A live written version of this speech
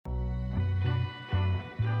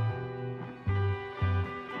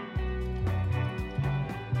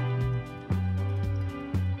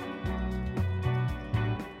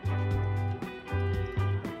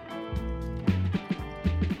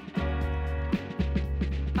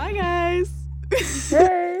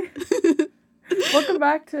Hey! Welcome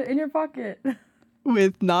back to In Your Pocket.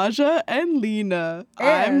 With Naja and Lena.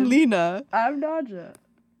 I'm Lena. I'm Naja.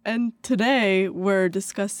 And today we're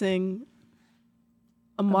discussing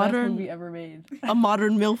The best movie ever made. a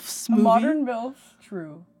modern Milfs movie. A modern Milfs,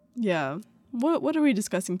 true. Yeah. What are we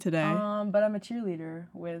discussing today? But I'm a cheerleader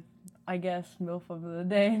with, I guess, Milf of the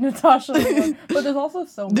day, Natasha Leone. But there's also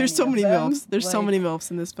so many. There's so many them. Milfs. There's so many Milfs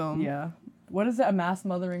in this film. Yeah. What is it? A mass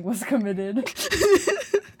mothering was committed.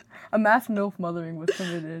 A mass Milf mothering was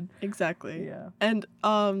committed. Exactly. Yeah. And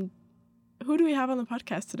who do we have on the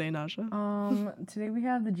podcast today, Naja? Today we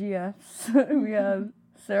have the GFs. We have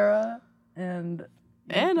Sarah and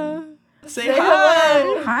Anna. Say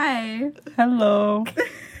hello. hi. Hi. Hello.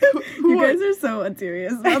 You guys are so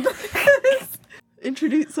unserious about this.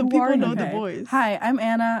 Introduce some Who people are know you? the Okay. voice. Hi, I'm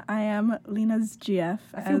Anna. I am Lena's GF.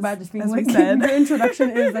 I feel bad just being as like, we said. your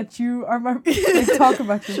introduction is that you are my, like, talk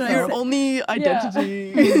about yourself. Your only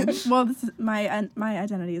identity. Well, this is my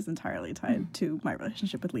identity is entirely tied to my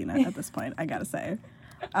relationship with Lena at this point, I gotta say.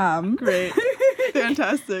 Great.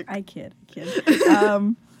 Fantastic. I kid.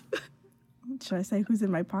 Should I say who's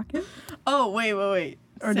in my pocket? Oh, wait. Or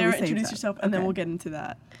do we Sarah, save introduce that? yourself, and then Okay. we'll get into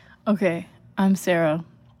that. Okay, I'm Sarah.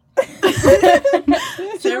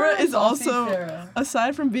 Sarah is also, Sarah.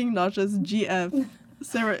 aside from being Naja's GF,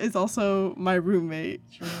 Sarah is also my roommate.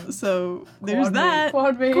 True. So there's Quad that.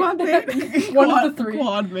 mate. Quad mate. One of the three.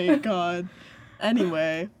 Quad mate, God.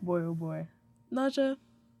 Anyway, Boy, oh boy. Naja,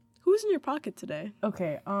 who's in your pocket today?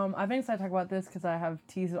 Okay, I've been excited to talk about this because I have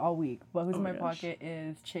teased it all week. But who's Oh in my my gosh. pocket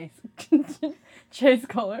is Chase. Chase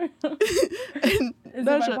Color And is in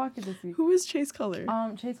my Naja, pocket this week. who is Chase Color?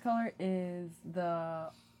 Chase Color is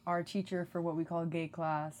our teacher for what we call gay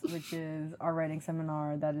class, which is our writing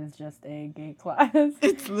seminar that is just a gay class.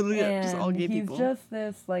 It's literally just all gay he's people. He's just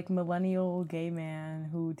this like millennial gay man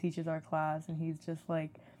who teaches our class, and he's just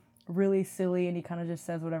like really silly, and he kind of just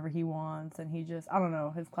says whatever he wants, and he just, I don't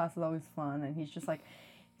know, his class is always fun, and he's just like,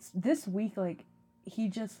 this week, like, he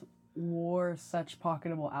just wore such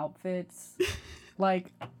pocketable outfits.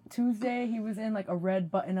 Like, Tuesday, he was in, like, a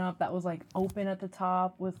red button-up that was, like, open at the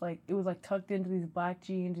top with, like, it was, like, tucked into these black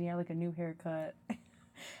jeans, and he had, like, a new haircut.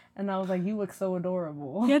 And I was like, you look so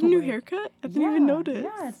adorable. He had a new Like, haircut? I didn't even notice.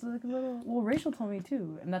 Yeah, it's like a little, well, Rachel told me,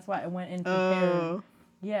 too, and that's why I went in prepared. Oh.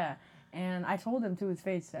 Yeah, and I told him to his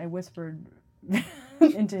face, I whispered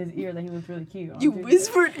into his ear that he looked really cute. You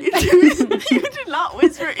whispered into his You did not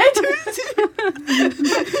whisper into his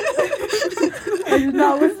I did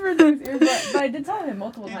not whisper into his ear, but I did tell him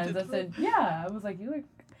multiple times. I said, yeah, I was like,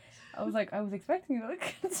 I was expecting you to look.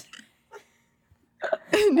 And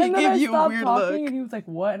he And then gave I you a stopped weird talking, look. and he was like,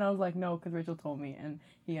 what? And I was like, no, because Rachel told me, and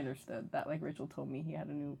he understood that, like, Rachel told me he had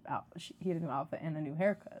a new outfit and a new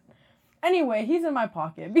haircut. Anyway, he's in my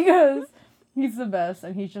pocket because he's the best,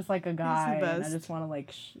 and he's just like a guy, and I best. just want to, like,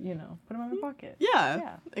 put him in my pocket.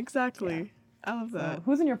 Yeah, exactly. Yeah. I love that. So,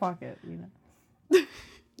 who's in your pocket, Lena?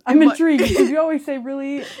 I'm intrigued because you always say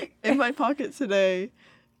really. In my pocket today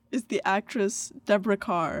is the actress Deborah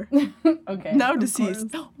Carr, Okay. now deceased.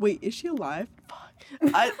 Wait, is she alive? Fuck.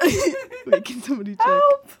 Wait, can somebody check?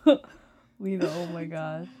 Help! Lena, oh my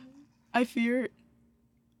gosh. I fear.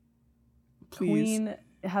 Please. Queen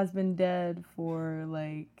has been dead for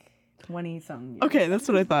like 20-something years. Okay, that's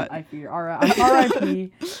what I thought. I fear.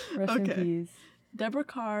 R.I.P. Rest in Okay. peace. Deborah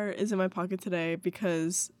Carr is in my pocket today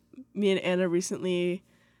because me and Anna recently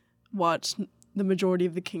watched the majority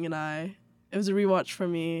of The King and I. It was a rewatch for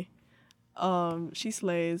me. She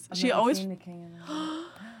slays. I've She never always. seen The King and I.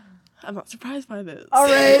 I'm not surprised by this. All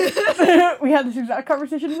right. We had this exact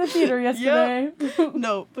conversation in the theater yesterday.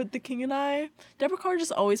 No, but The King and I. Deborah Carr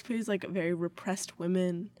just always plays like very repressed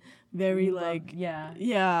women. Very like. Yeah.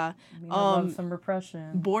 Yeah. Lena loves some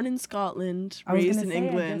repression. Born in Scotland, I was raised gonna in say, I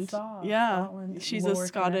just England. saw Yeah. Scotland, She's lower a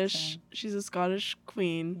Scottish. connection. She's a Scottish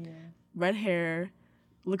queen. Yeah. Red hair.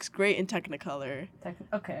 Looks great in Technicolor.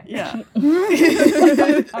 Okay. Yeah.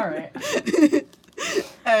 All right.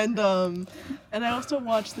 And I also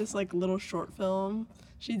watched this like little short film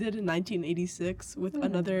she did in 1986 with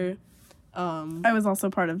another I was also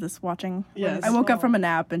part of this watching. Yes. I woke up from a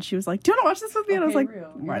nap and she was like, do you want to watch this with me? And I was like,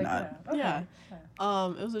 real. why You're not? like, Yeah.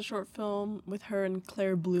 Okay. It was a short film with her and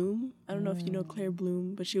Claire Bloom. I don't know if you know Claire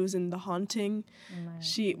Bloom, but she was in The Haunting,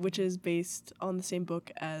 which is based on the same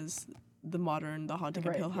book as The Haunting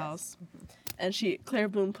of Hill yes. House. And Claire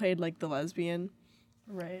Bloom played like the lesbian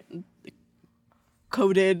Right.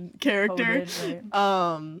 coded character. Coded,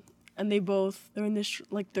 right. And they're in this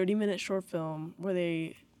like 30-minute short film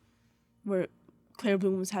where Claire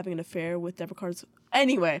Bloom was having an affair with Deborah Carr's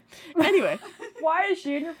Anyway. Why is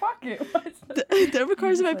she in your pocket? Deborah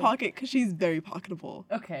Carr's in my like- pocket because she's very pocketable.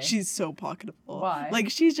 Okay. She's so pocketable. Why? Like,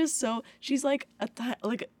 she's just so, she's like,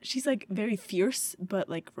 she's like very fierce, but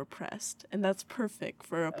like repressed. And that's perfect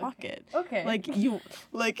for a pocket. Okay. Like,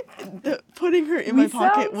 putting her in my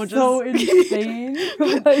pocket will just. So insane.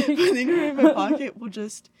 Like, putting her in my pocket will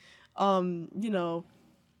just, like,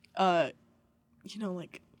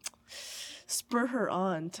 spur her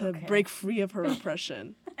on to break free of her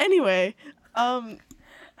oppression. Anyway, Anna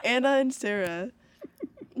and Sarah,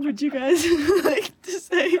 would you guys like to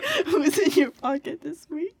say who's in your pocket this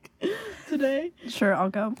week? Today? Sure, I'll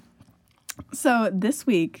go. So this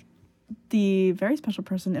week, the very special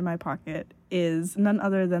person in my pocket is none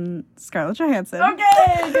other than Scarlett Johansson.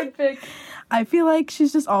 okay, good pick. I feel like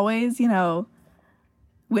she's just always,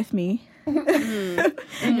 with me. In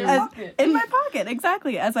your pocket. In my pocket,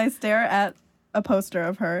 exactly. As I stare at a poster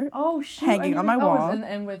of her. Oh, shoot. Hanging on my wall.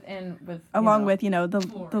 And with Along with,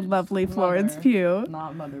 the lovely Florence Mother. Pugh.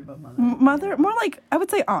 Not mother, but mother. Mother, more like, I would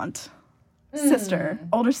say aunt. Sister.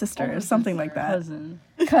 Older sister. Something like that. Cousin.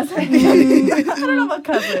 Cousin. I don't know about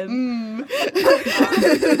cousin.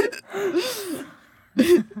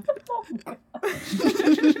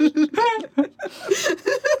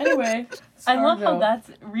 Anyway. I love how Scarjo. that's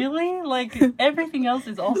really, like, everything else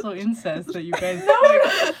is also incest that you guys...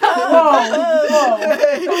 Whoa.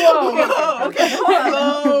 Okay,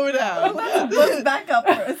 slow down. Let's back up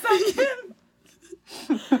for a second.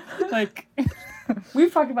 Like...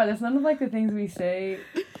 We've talked about this. None of, like, the things we say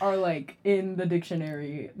are, like, in the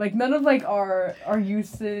dictionary. Like, none of, like, our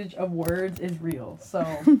usage of words is real. So,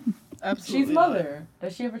 Absolutely. she's mother.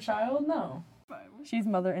 Does she have a child? No. She's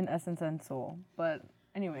mother in essence and soul. But,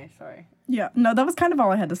 anyway, sorry. Yeah, no, that was kind of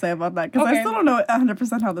all I had to say about that, because I Okay. still don't know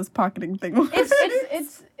 100% how this pocketing thing works.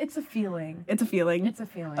 It's a feeling. It's a feeling. It's a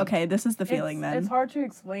feeling. Okay, this is the feeling then. It's hard to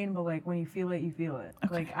explain, but, like, when you feel it, you feel it.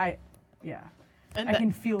 Okay. Like, yeah. And I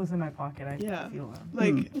can feel what's in my pocket. I Yeah. feel them.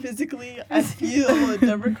 like, physically, I feel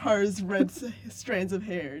Deborah Carr's red strands of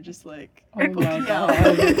hair just, like, Oh my poking god. out.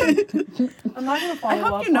 I'm not gonna I follow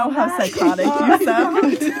hope up you know on how that. psychotic you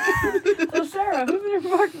sound. So Sarah, who's in your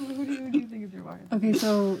pocket? Who do you think is your pocket? Okay,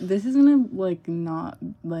 so this is gonna, like, not,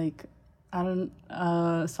 like, I don't,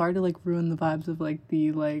 sorry to, like, ruin the vibes of, like,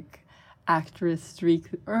 the, like, actress streak,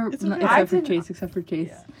 or, It's not, okay. except for Chase.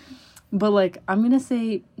 Yeah. But, like, I'm gonna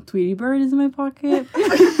say Tweety Bird is in my pocket.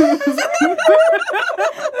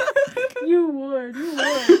 You would.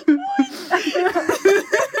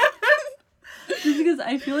 Just because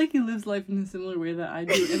I feel like he lives life in a similar way that I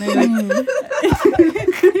do, and I like,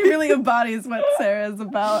 He really embodies what Sarah is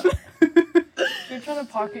about. You're trying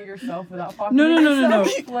to pocket yourself without pocketing no. yourself.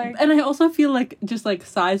 Like, And I also feel like, just like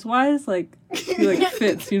size wise, like he like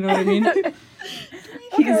fits. You know what I mean?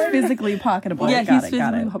 He is physically pocketable. Yeah, got he's it,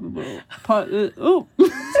 got physically it. pocketable. Oh.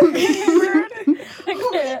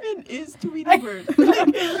 Who even is Tweety Bird?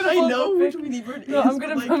 Like, I know who Tweety Bird is. no, I'm but,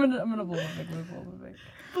 gonna like, pull it back.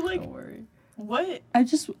 but, like, Don't worry. what? I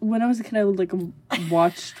just, when I was a kid, I would like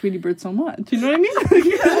watch Tweety Bird so much. You know what I mean?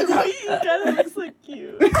 Yeah, he kind of looks like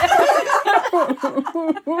you.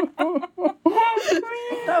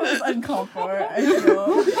 That was uncalled for, I feel.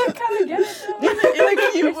 I kind of get it though. In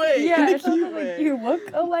a cute way. Yeah, in a it's not cute that, like, way. you look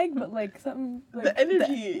alike, but like something like The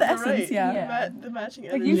energy. the you're essence, right. yeah. Yeah. The matching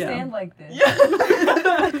like energy. you Yeah. stand like this. Yeah.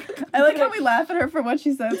 I like how we laugh at her for what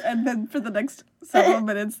she says, and then for the next several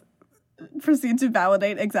minutes proceed to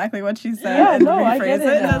validate exactly what she said Yeah, and no, I rephrase get it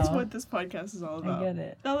And now. that's what this podcast is all about. I get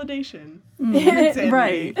it. Validation. Mm.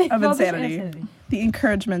 Right, of Validation, insanity. The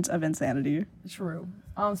encouragement of insanity. True.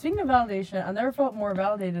 Speaking of validation, I've never felt more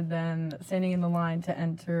validated than standing in the line to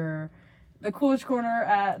enter the Coolidge Corner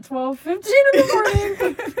at 12:15 in the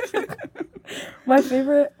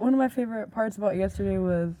morning. One of my favorite parts about yesterday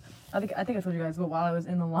was, I think I told you guys, but while I was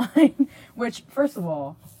in the line, which first of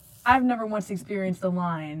all, I've never once experienced a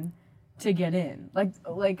line to get in.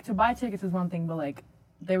 Like to buy tickets is one thing, but like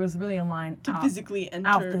there was really a line To physically enter.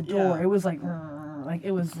 out the door. Yeah. It was like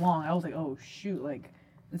it was long. I was like, oh shoot, like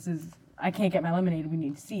this is, I can't get my lemonade. We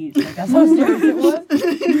need seats. Like that's how serious it was. And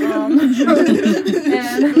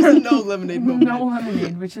There's no lemonade moment. no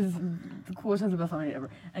lemonade, which is the coolest, has the best lemonade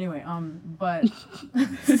ever. Anyway, but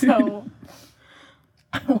so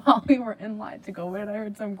while we were in line to go in, I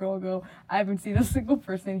heard some girl go, I haven't seen a single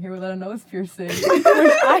person here without a nose piercing, which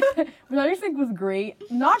I just think was great.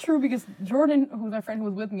 Not true, because Jordan, who's my friend who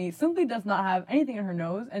was with me, simply does not have anything in her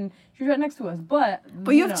nose, and she was right next to us. But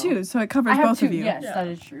You have two, so it covers I have both two. of you. Yes, Yeah. that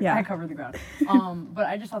is true. Yeah. I covered the ground. But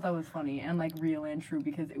I just thought that was funny and like real and true,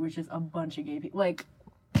 because it was just a bunch of gay people. Like,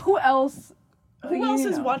 who else? Who else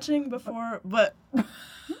is watching before? But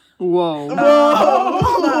Whoa.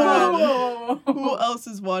 Who else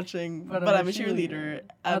is watching? But I'm a cheerleader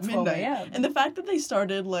at midnight. And the fact that they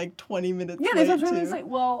started like 20 minutes late they started 20 minutes late.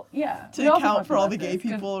 Well, yeah. To account for all the gay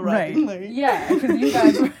people arriving late. Yeah, because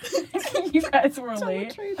you guys were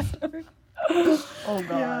late. Oh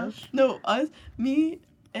gosh. Yeah. No, me,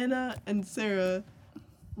 Anna, and Sarah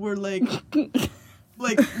were like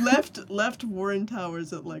left Warren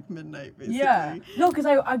Towers at like midnight, basically. Yeah. No, because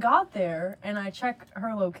I got there and I checked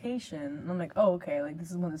her location and I'm like, oh, okay, like this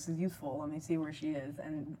is when this is useful. Let me see where she is.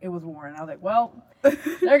 And it was Warren. I was like, well,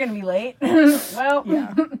 they're gonna be late. Well,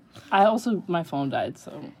 yeah. My phone died,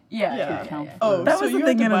 so yeah. Oh, that so was the you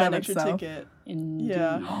thing had to in buy and an of extra itself. ticket. Indeed.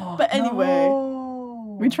 Yeah. But anyway. No.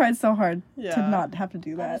 We tried so hard Yeah. to not have to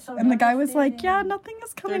do That that. is so And the guy was like, devastating. yeah, nothing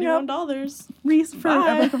is coming up. $31. For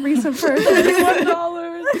Bye. like a recent purchase.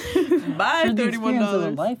 $31. Bye, For the experience of a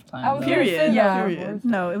 $31. lifetime. I was though. gonna say Period. that. Period.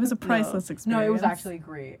 No, it was a priceless experience. No, it was actually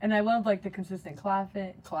great. And I loved like the consistent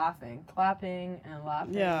clapping and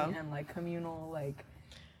laughing and like communal like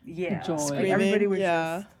Joy. Like, Screaming, everybody was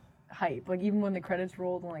yeah. just hype. Like even when the credits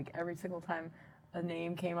rolled and like every single time a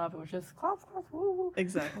name came up, it was just claps, woo woo.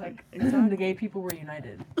 Exactly. Like the gay people were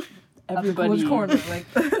united. Everybody. At the corner. Like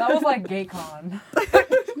that was like GayCon.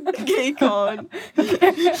 GayCon.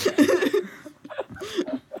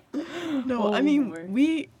 No, I mean Lord.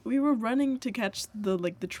 we were running to catch the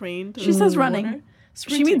train. To She says the running. corner.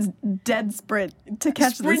 She means dead sprint to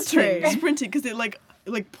catch this train. Sprinting, because it like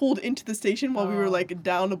pulled into the station while we were like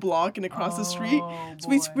down a block and across the street. So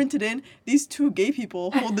we sprinted in. These two gay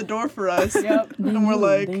people hold the door for us. Yep. And we're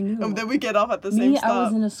like, they knew. and then we get off at the same Me, stop. I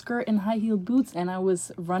was in a skirt and high-heeled boots, and I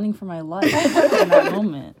was running for my life in that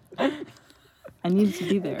moment. I needed to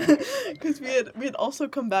be there. Because we had also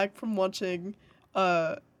come back from watching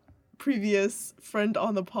previous friend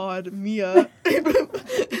on the pod, Mia's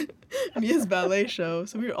ballet show.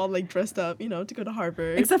 So we were all like dressed up, to go to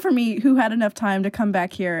Harvard. Except for me, who had enough time to come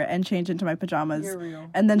back here and change into my pajamas. You're real.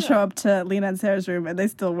 And then show up to Lena and Sarah's room, and they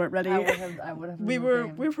still weren't ready. I would have. We were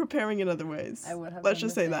preparing in other ways. I would have Let's done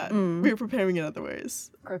just the say same. that. Mm. We were preparing in other ways.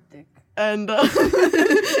 Cryptic. And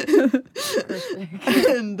Cryptic.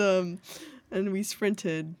 and we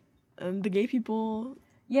sprinted. And the gay people.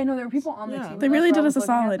 Yeah, no, there were people on the Yeah. team. They with us really where I did was us a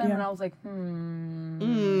looking at solid, them, yeah. And I was like,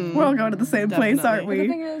 We're all going to the same place, aren't Definitely. But the we?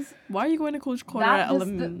 thing is, Why are you going to Coach Corner that at this,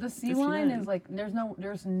 11? the C line is like there's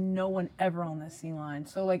no one ever on this C line.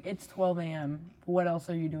 So like it's 12 a.m. What else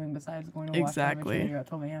are you doing besides going to watch Exactly. Harvard Cheerleader at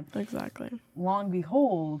 12 a.m.? Exactly. Long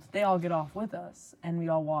behold, they all get off with us, and we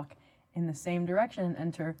all walk in the same direction and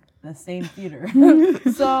enter the same theater.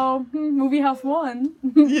 So Movie House 1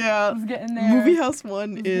 Yeah. was getting their Movie House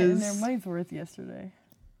 1 getting their is money's worth yesterday.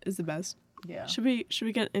 the best. Yeah. Should we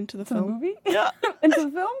get into the To the film? movie? Yeah. Into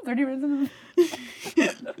the film? 30 minutes into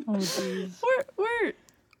the Oh, jeez. We're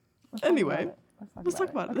Let's Anyway, talk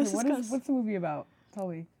about it. Let's Okay, discuss. what's the movie about? Tell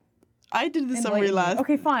me. I did the Enlighten summary me. last.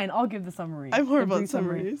 Okay, fine. I'll give the summary. I'm The horrible brief at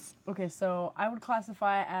summary. summaries. Okay, so I would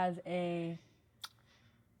classify it as a.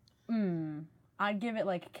 I'd give it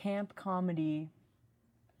like camp comedy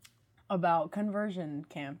about conversion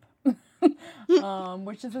camp.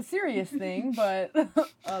 Which is a serious thing, but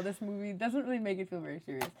this movie doesn't really make it feel very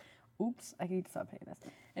serious. Oops, I need to stop saying this.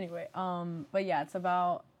 Anyway, but yeah, it's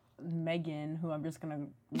about Megan, who I'm just gonna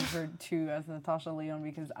refer to as Natasha Lyonne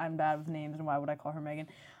because I'm bad with names and why would I call her Megan?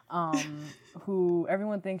 Who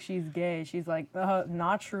everyone thinks she's gay. She's like,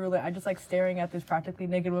 not true. Like, I just like staring at this practically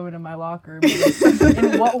naked woman in my locker. But, like,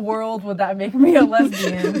 in what world would that make me a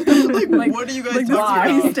lesbian? Like, what are you guys Like, talking that's about?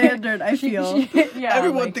 pretty standard, I feel. Yeah,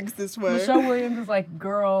 Everyone like, thinks this way. Michelle Williams is like,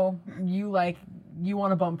 girl, you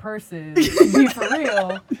want to bump purses. Be for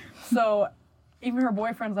real. So even her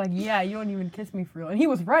boyfriend's like, yeah, you don't even kiss me for real. And he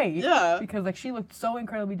was right. Yeah. Because like she looked so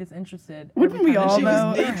incredibly disinterested. Wouldn't every we time all She was know?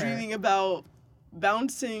 was near her. daydreaming about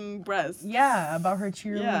bouncing breasts. Yeah, about her Yeah,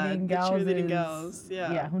 cheerleading the gals. cheerleading gals.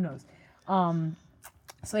 Yeah. Yeah, who knows?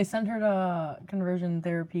 So they sent her to conversion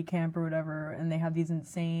therapy camp or whatever, and they have these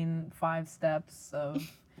insane 5 steps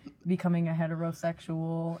of becoming a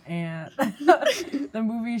heterosexual, and the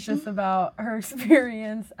movie's just about her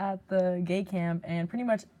experience at the gay camp, and pretty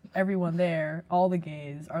much everyone there, all the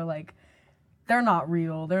gays, are like, they're not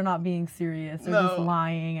real, they're not being serious, they're just No.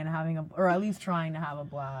 lying and having or at least trying to have a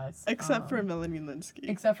blast. Except for Melanie Linsky.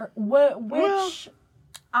 Except for which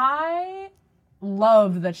I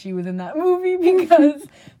loved that she was in that movie because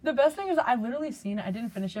the best thing is I've literally seen it. I didn't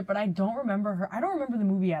finish it, but I don't remember her. I don't remember the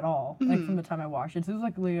movie at all, like from the time I watched it. So it was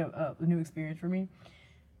like really a new experience for me.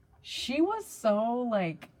 She was so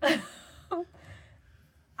like,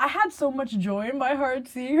 I had so much joy in my heart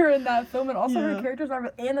seeing her in that film, and also Yeah. her characters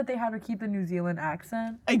are, and that they had her keep the New Zealand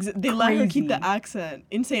accent. They let her keep the Crazy. accent.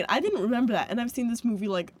 Insane. I didn't remember that, and I've seen this movie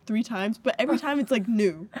like 3 times, but every time it's like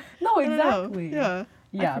new. No, I don't know. exactly. Yeah.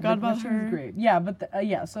 Yeah, I forgot but about she was her. great. Yeah, but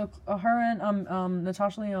so her and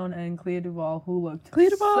Natasha Lyonne and Clea Duvall, who looked Clea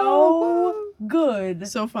Duvall. so good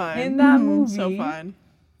So fine. in that movie. So fine.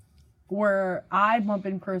 Where I bump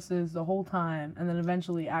in curses the whole time, and then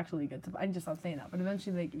eventually actually get to. I just stopped saying that, but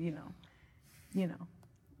eventually they, you know,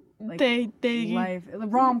 like They life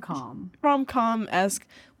rom-com, rom-com-esque.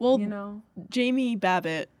 Well, you know. Jamie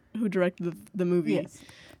Babbitt, who directed the movie, Yes.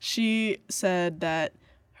 she said that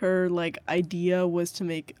her like idea was to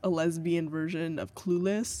make a lesbian version of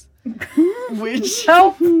Clueless, which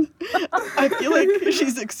Help. I feel like she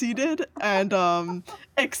succeeded and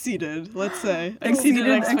exceeded. Let's say Exceeded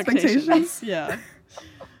expectations. Yeah,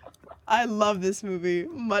 I love this movie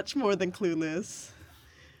much more than Clueless.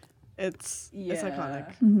 It's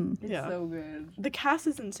iconic. It's Yeah. so good. The cast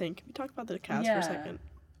is insane. Can we talk about the cast for Yeah. a second?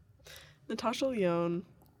 Natasha Lyonne,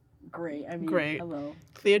 Great. I mean, Great. hello.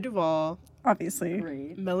 Clea Duvall, Obviously.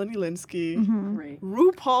 Great. Melanie Linsky, Great.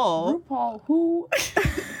 RuPaul. RuPaul, who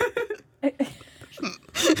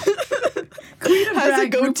Queen of Has a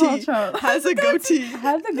Drag, RuPaul goatee. Charles. Has a goatee.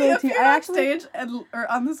 has a They goatee. appear I on actually. stage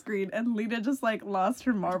or on the screen, and Lena just like lost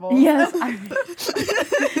her marbles. Yes.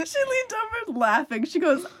 She leaned over laughing. She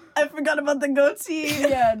goes, "I forgot about the goatee."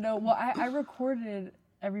 Yeah, no. Well, I recorded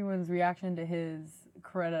everyone's reaction to his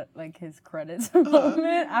credits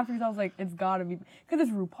moment after I was like, it's gotta be because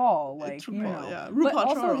it's RuPaul, like It's you RuPaul, know. yeah. But RuPaul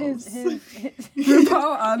also Charles. his RuPaul his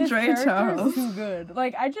Andre character Charles. is too good.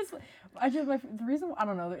 Like the reason I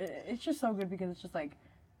don't know, it's just so good because it's just like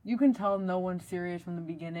you can tell no one's serious from the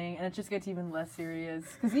beginning, and it just gets even less serious.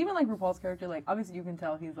 Because even like RuPaul's character, like obviously you can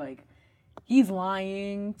tell he's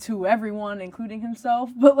lying to everyone, including himself.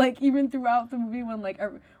 But like even throughout the movie,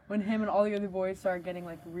 when him and all the other boys start getting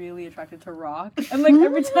like really attracted to Rock, and like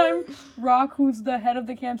every time Rock, who's the head of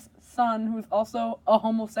the camp's son, who's also a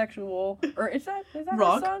homosexual, or is that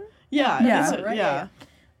Rock? his son? Yeah. Yeah. it's a- Right, yeah.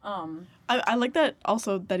 yeah. I like that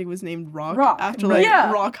also that he was named Rock, Rock, after like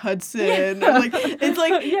yeah. Rock Hudson. And, like it's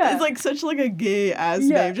like Yeah. it's like such like a gay ass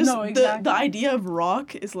Yeah, name. Just no, exactly. the idea of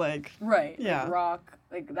Rock is like Right. Yeah. Like Rock.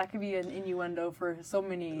 Like that could be an innuendo for so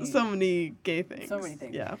many. so many gay things. So many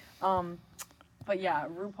things. Yeah. But yeah,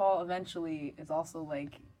 RuPaul eventually is also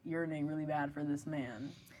like yearning really bad for this man.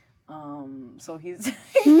 So he's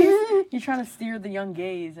he's trying to steer the young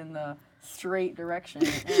gays in the straight direction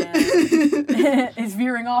and is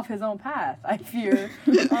veering off his own path, I fear,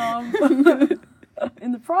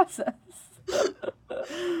 in the process.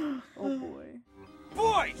 Oh boy.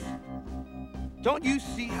 Boys! Don't you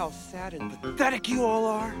see how sad and pathetic you all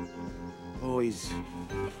are? Always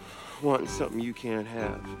wanting something you can't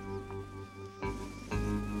have.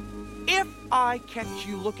 If I catch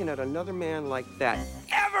you looking at another man like that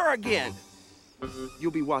ever again,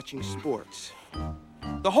 you'll be watching sports.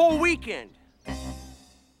 The whole weekend.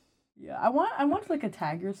 Yeah, I want like a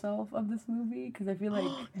tag yourself of this movie because I feel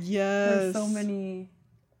like Yes. there's so many.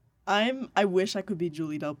 I wish I could be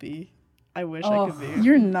Julie Delpy. I wish Oh. I could be.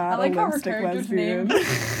 You're I not like a how her lipstick character's lesbian.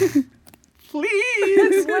 name.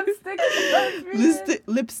 Please. Lipstick lesbian.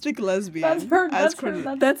 Lipstick lesbian. That's her. as That's her.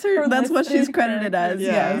 credited. That's what she's lipstick credited as. character,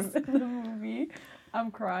 Yeah. Yes. in the movie.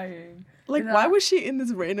 I'm crying. Like, Is why that- was she in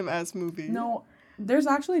this random ass movie? No, there's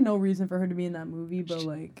actually no reason for her to be in that movie, but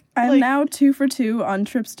like, I'm Like- now 2 for 2 on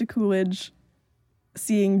trips to Coolidge,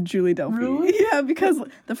 seeing Julie Delpy. Really? Yeah, because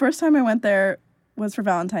the first time I went there was for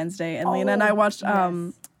Valentine's Day, and Lena and I watched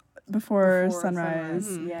yes. Before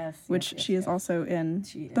Sunrise, Yes, which yes, she is yes. also in.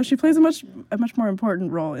 She Though is. she plays a much more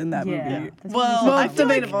important role in that Yeah. movie. This Well, movie's I so feel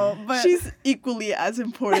like debatable, but she's equally as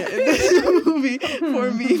important in this movie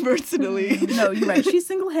for me personally. no, you're right. She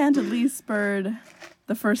single-handedly spurred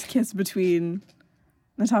the first kiss between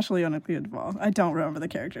Natasha Lyonne and Clea Duvall. I don't remember the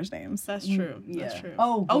characters' names. That's true. Yeah. That's true.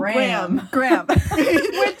 Oh, Graham. Graham. Graham.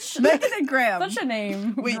 Which Megan and Graham. such a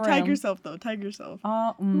name. Wait, Graham. tag yourself though. Tag yourself.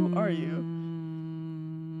 Who are you?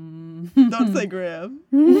 Don't say Graham.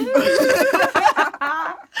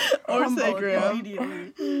 Or say Graham.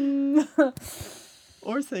 Immediately.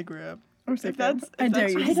 Or say Graham. Or say If Graham. that's- I if dare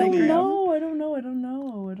that's you what to I say don't Graham. know. I don't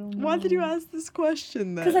know. Why did you ask this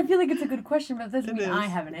question then? Because I feel like it's a good question, but it doesn't It mean is. I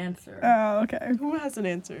have an answer. Oh, okay. Who has an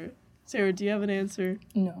answer? Sarah, do you have an answer?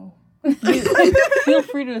 No. Feel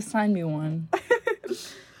free to assign me one.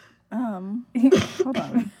 Hold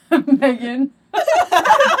on. Megan.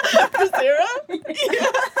 For Sarah? Yeah.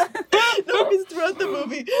 No, because throughout the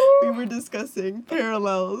movie we were discussing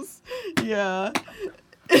parallels. Yeah.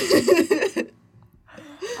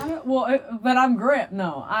 But I'm Graham.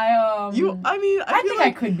 No, I feel think like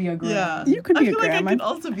I could be a Graham. Yeah, You could be a I feel Graham. like I could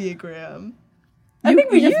also be a Graham. I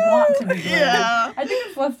think we just want to be Graham. Yeah. I think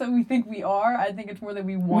it's less that we think we are. I think it's more that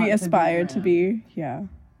we want. We aspire to Graham. be. Yeah.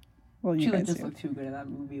 Well, you She guys just do. looked too good in that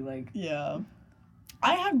movie. Like, Yeah.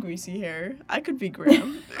 I have greasy hair. I could be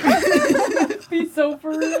Graham. be so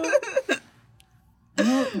for real.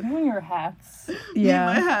 You and your hats Yeah.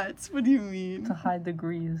 My hats. What do you mean? to hide the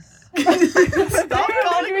grease. Stop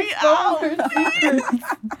calling me out. On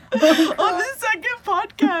the second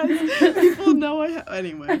podcast, people know I have.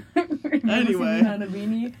 Anyway. Anyway. On a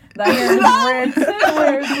beanie. That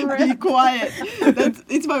hair is red. Be quiet.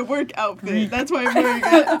 It's my work outfit. That's why I'm wearing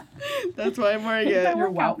it. That's why I'm wearing it.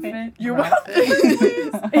 Your outfit. Your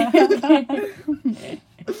outfit.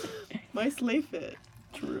 My sleigh fit.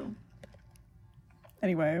 True.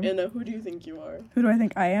 Anyway, Anna, who do you think you are? who do I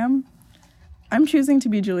think I am? I'm choosing to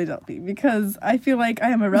be Julie Delpy because I feel like I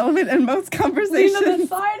am irrelevant in most Lena the conversations.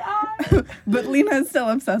 side eye. But Lena is still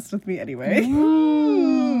obsessed with me anyway.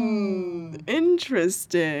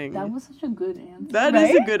 Interesting. That was such a good answer. That is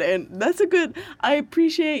a Right? good and that's a good. I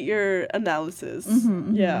appreciate your analysis.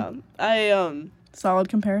 Yeah, Solid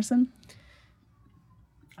comparison.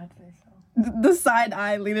 I'd say so. The side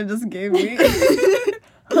eye Lena just gave me.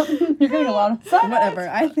 You're getting a lot of side Whatever.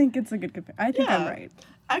 I think it's a good comparison. I think I'm Yeah. right.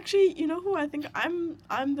 Actually, you know who I think I'm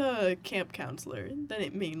the camp counselor, the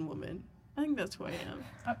main woman. I think that's who I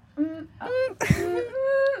am.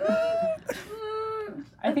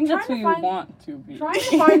 I think that's who you want to be. Trying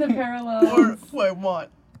to find the parallels. Or who I want.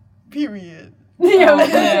 Period. Yeah, what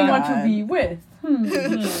yeah. I want to be with.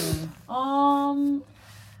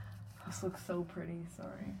 This looks so pretty.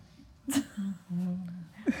 Sorry.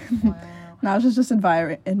 Wow. Now I was just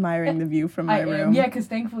admiring the view from my room. Yeah, because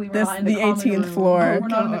thankfully we're This- not in the the common 18th room. floor. We're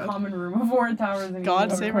not in the God. common room of Warren Towers anymore.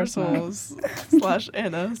 God save our course not. souls. /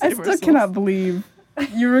 Anna. I Save our still souls. cannot believe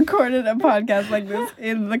you recorded a podcast like this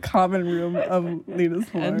in the common room of Lena's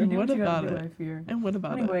floor. And You know what you gotta about do, it? I fear. And what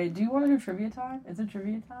about Anyway, do you want to do trivia time? Is it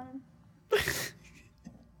trivia time? it?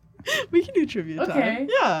 We can do trivia time. Okay.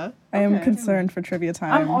 Yeah. I am Okay. concerned for trivia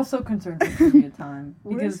time. I'm also concerned for trivia time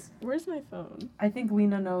because Where's my phone? I think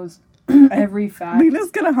Lena knows every fact.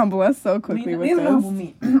 Lena's gonna humble us so quickly with Lena this. humble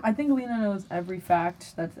me. I think Lena knows every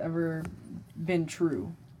fact that's ever been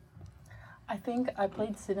true. I think I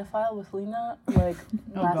played Cinephile with Lena like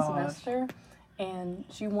last gosh. semester, and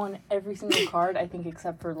she won every single card. I think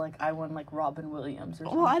except for like I won like Robin Williams or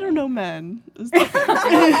something. Well, I don't know men. Yeah,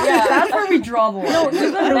 That's where we draw the line. No,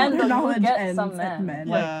 even men, Her though, knowledge you get ends some at men. men.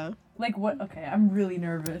 Yeah. Like what? Okay, I'm really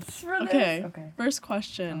nervous for this. Okay. Okay. First Oh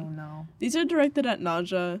question. no. These are directed at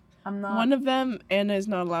Naja. I'm not. One of them, Anna is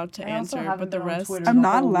not allowed to I also answer, haven't but the been on rest. Twitter. I'm the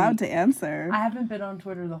not whole allowed week. to answer. I haven't been on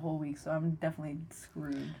Twitter the whole week, so I'm definitely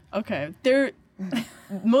screwed. Okay.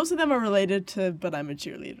 Most of them are related to, but I'm a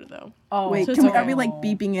cheerleader though. Oh, Wait, so can we, it's are we like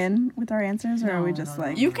okay. beeping in with our answers, or are we No, just no, no.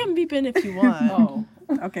 like You can beep in if you want. Oh.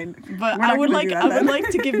 okay? But We're I not would gonna like do that I would then. like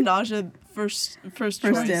to give Naja first First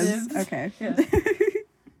choice. dibs. Okay. Yeah.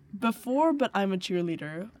 Before, but I'm a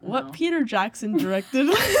cheerleader. What No. Peter Jackson directed?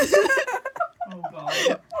 Oh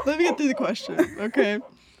god. Let me get through the question, okay?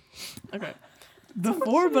 Okay.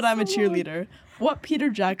 Before, but I'm a cheerleader. What Peter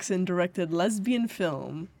Jackson directed lesbian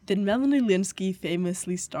film did Melanie Linsky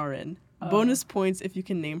famously star in? Bonus points if you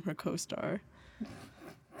can name her co-star.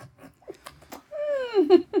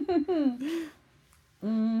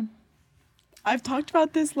 I've talked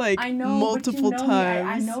about this like I know multiple but you know me. I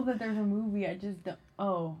times. know that there's a movie. I just don't.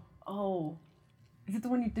 Oh. Is it the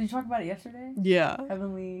one you did you talk about it yesterday? Yeah.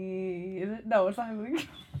 Heavenly. Is it? No, it's not Heavenly.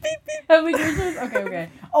 Heavenly Creatures. Okay.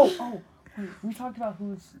 Oh. Wait, we talked about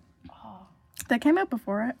who's. Oh, That came out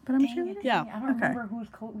before it, but I'm dang sure. it, Yeah. dang it. I don't Okay. remember who's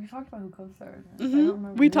we talked about who co-stars. I don't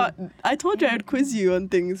remember We who. talked. I told you I'd quiz you on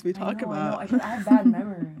things we I talk know, about. I have bad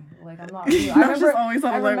memory. Like I'm not. Really, I was just always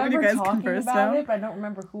on I alert when you remember guys talking conversed about now. it, but I don't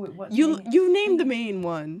remember who it was. You named the main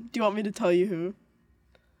one. Do you want me to tell you who?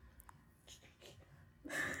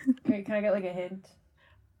 Okay, can I get like a hint?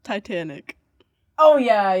 Titanic. Oh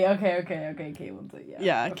yeah. Okay. Kate Winslet. Yeah.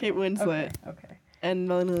 Yeah, okay. Kate Winslet. Okay. And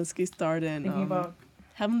Melanie Linsky starred in Thinking about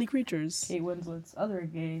Heavenly Creatures. Kate Winslet's other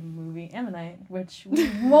gay movie, Ammonite, which we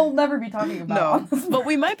will never be talking about. No, but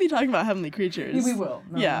we might be talking about Heavenly Creatures. we will.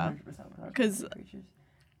 No, Yeah. 100% we'll talk about 'Cause Heavenly Creatures.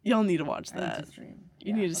 Y'all need to watch I need that. to stream.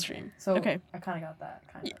 You need to stream. So Okay. I kind of got that.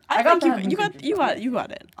 Kind of. I got think the Heavenly you Creatures part.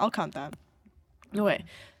 got it. I'll count that. No way.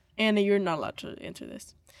 Anna, you're not allowed to answer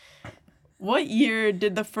this. What year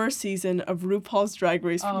did the first season of RuPaul's Drag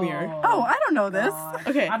Race premiere? Oh, I don't know this. God.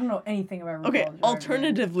 Okay. I don't know anything about RuPaul's Okay, Drag Race.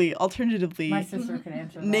 alternatively, My sister can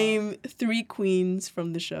answer that. name 3 queens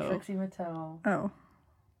from the show. Trixie Mattel. Oh.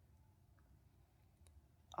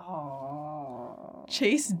 Oh.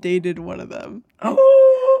 Chase dated one of them.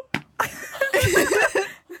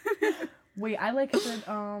 Wait, I like said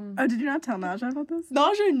Oh, did you not tell Naja about this?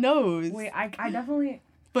 Naja knows. Wait, I definitely.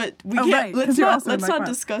 But we Oh, can't. right, 'cause Let's you're not. also in Let's my not class.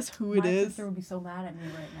 discuss who it My is. sister would be so mad at me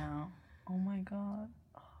right now. Oh my god.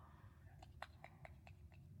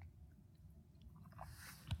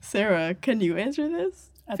 Sarah, can you answer this?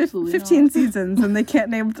 Absolutely 15 not. seasons and they can't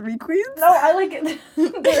name 3 queens? No, I like it.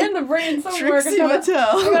 They're in the brain somewhere. Trixie I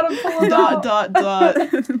Mattel. gotta pull them out. Dot.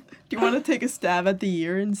 Do you want to take a stab at the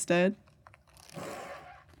year instead?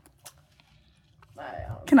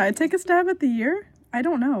 Can I take a stab at the year? I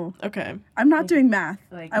don't know. Okay. I'm not doing math.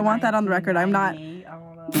 Like I want that on the record. I'm not. 1998,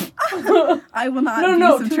 I don't know. I will not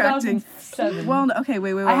No, be subtracting. 2007. Well, no, okay,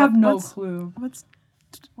 wait. I have no what's- clue. What's?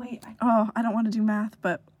 Wait, Oh, I don't want to do math,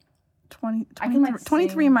 but 20, I can, like,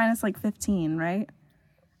 23 sing. minus like 15, right?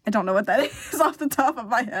 I don't know what that is off the top of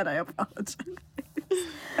my head. I apologize.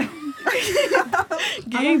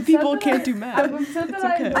 Gay upset people that can't I- do math. I'm upset that It's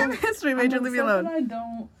I okay. don't- I'm a history major. I'm Leave me upset that alone. I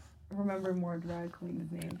don't remember more drag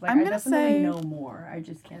queens' names. Like, I'm I gonna definitely say- know more. I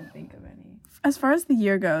just can't think of any. As far as the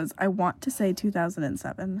year goes, I want to say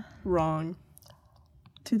 2007, Wrong.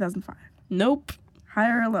 2005. Nope.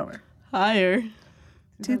 Higher or lower? Higher.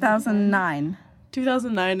 2009.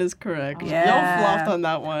 2009 is correct. Yeah. Y'all flopped on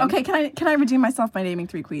that one. Okay, can I redeem myself by naming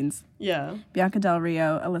 3 queens? Yeah. Bianca Del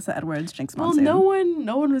Rio, Alyssa Edwards, Jinx Well, Monsoon.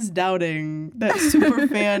 no one was doubting that super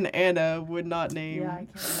fan Anna would not name. Yeah, I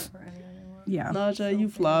can't remember any anymore. Yeah. Naja, you I'm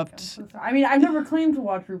flopped. so sorry. I mean, I've never claimed to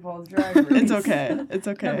watch RuPaul's Drag Race. It's okay. It's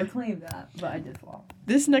okay. Never claimed that, but I did flop.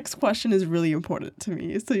 This next question is really important to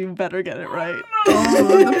me, so you better get it right.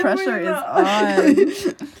 Oh, the pressure is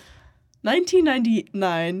on.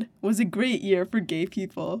 1999 was a great year for gay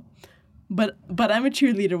people, but I'm a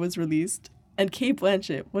Cheerleader was released, and Cate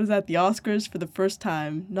Blanchett was at the Oscars for the first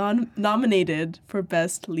time nominated for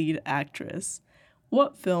Best Lead Actress.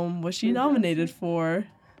 What film was she nominated for?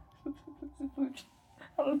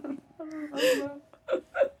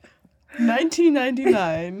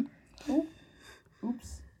 1999.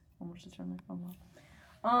 Oops. Almost just turned my phone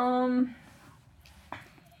off.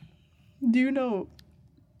 Do you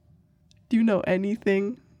know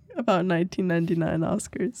anything about 1999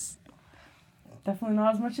 Oscars? Definitely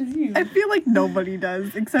not as much as you. I feel like nobody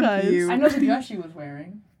does except Guys. you. I know the dress she was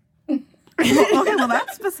wearing. Okay, well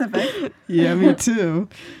that's specific. Yeah, me too.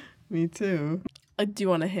 Me too. Do you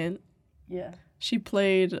want a hint? Yeah. She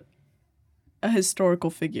played a historical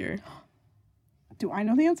figure. Do I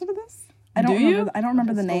know the answer to this? I don't Do remember. you? I don't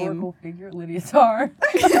remember the name. Historical figure, Lydia Tarr.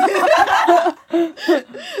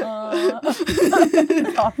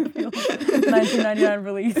 Copperfield, 1999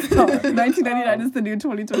 release. Tarr. 1999 is the new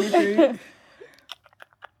 2023.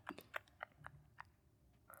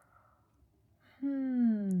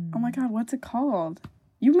 Oh my god, what's it called?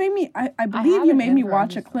 You made me. I believe have you an made me answer, I'm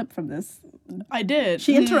watch a just- clip from this. I did.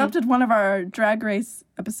 She interrupted one of our Drag Race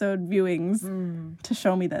episode viewings to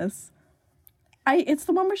show me this. It's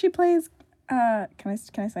the one where she plays. Can I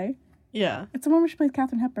say? Yeah, It's the one where she plays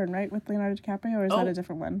Katharine Hepburn, right, with Leonardo DiCaprio, or is that Oh. a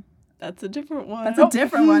different one? that's a different one. That's a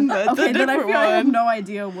different one. That's a Okay, then I different feel I have one. no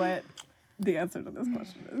idea what the answer to this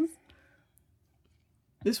question is.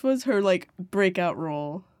 This was her like breakout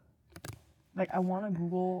role. Like, I want to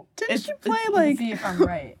Google Didn't It's- she play to like? see if I'm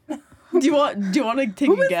right. Do you want to take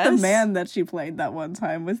Who a was guess? the man that she played that one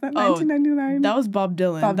time? Was that Oh, 1999? That was Bob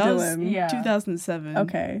Dylan. Bob that Dylan. was Yeah. 2007.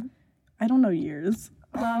 Okay, I don't know years.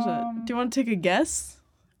 Naja, do you want to take a guess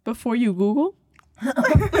before you Google?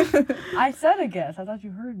 I said a guess. I thought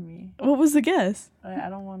you heard me. What was the guess? I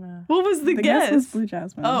don't want to. What was the, The guess? guess was Blue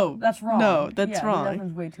Jasmine. Oh, That's wrong. No, that's yeah, wrong. Blue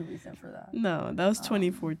Jasmine's way too recent for that. No, that was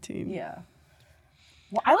 2014. Yeah.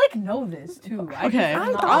 Well, I like know this too. Okay,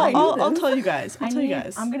 I'm not- I'll tell you guys. I'll I tell you need-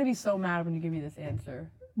 guys. I'm gonna be so mad when you give me this answer.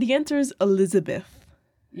 The answer is Elizabeth.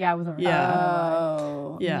 Yeah, I was. Yeah.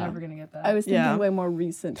 Oh. Yeah. I'm never gonna get that. I was thinking Yeah. way more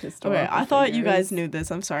recent historical Okay, I thought you figures. guys knew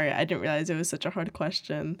this. I'm sorry, I didn't realize it was such a hard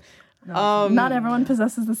question. No, Not everyone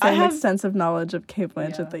possesses the I same have- extensive knowledge of Cate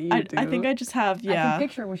Blanchett Yeah. that you do. I think I just have I can yeah.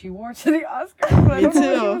 picture what she wore to the Oscars. But I Me don't know what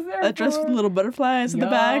she was too. there That dress for. with little butterflies in the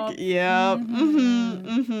back. Yup. Yeah. Mhm.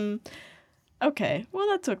 Mhm. Okay. Well,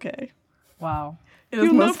 that's okay. Wow. It was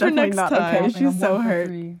You'll know most for definitely next not time. okay. I'm She's so one for hurt.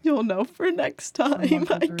 3. You'll know for next time, one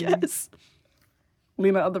for I 3. guess.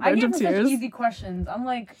 Lena on the I verge gave of her such tears. easy questions. I'm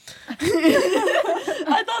like,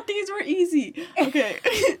 I thought these were easy. Okay.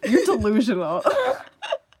 You're delusional.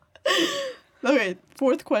 Okay,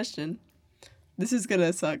 fourth question. This is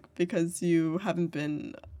gonna suck because you haven't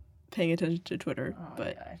been paying attention to Twitter,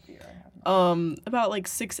 but yeah, I fear I have not. about like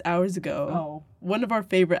 6 hours ago, Oh. one of our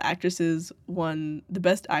favorite actresses won the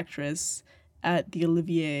Best Actress at the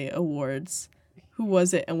Olivier Awards. Who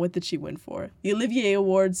was it and what did she win for? The Olivier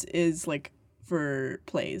Awards is like for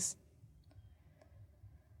plays.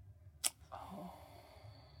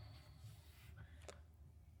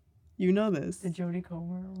 You know this. Did Jodie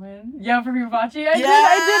Comer win? Yeah, for Rewatching. I did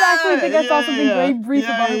actually think I saw something very brief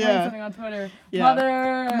about her playing something on Twitter. Yeah.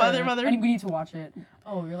 Mother. And we need to watch it.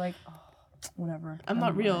 Oh, you're like, oh, whatever. I'm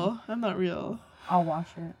not real. I'll watch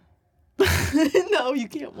it. No, you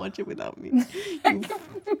can't watch it without me. Miss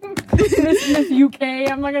UK,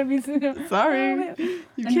 I'm not gonna be sorry.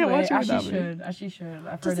 You can't watch it without me. She should.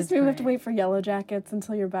 I've Does heard this it's mean we have great. to wait for Yellow Jackets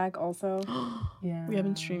until you're back also? Yeah. We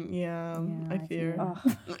haven't streamed. Yeah, I fear. Oh.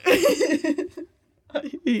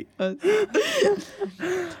 I hate us.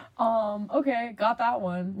 Okay, got that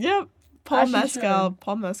one. Yep. Paul As she Mescal. should.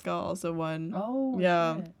 Paul Mescal also won. Oh,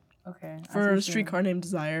 Yeah. shit. Okay. For a Streetcar Named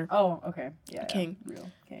Desire. Oh, okay. Yeah. King. Yeah.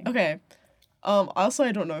 Real king. Okay. Also,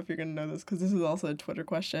 I don't know if you're gonna know this because this is also a Twitter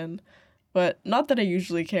question, but not that I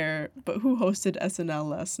usually care. But who hosted SNL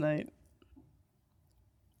last night?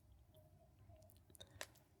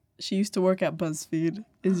 She used to work at BuzzFeed.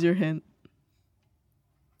 Is your hint?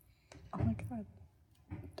 Oh my god.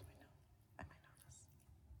 I might know this.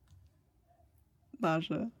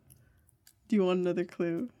 Naja. Do you want another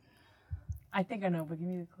clue? I think I know, but give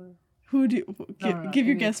me the clue. Who do you, No, give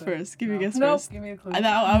your me a guess clue. first? Give your guess Nope, first. give me a clue. I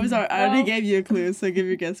already No. gave you a clue, so give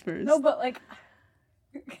your guess first. No, but like,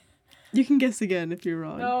 You can guess again if you're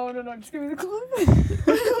wrong. no, just give me the clue.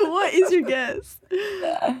 What is your guess?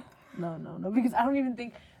 No, because I don't even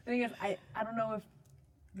think. The thing is, I don't know if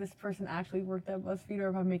this person actually worked at BuzzFeed or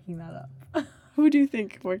if I'm making that up. Who do you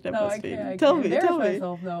think worked at No, I BuzzFeed? can't. I Tell can't me. embarrass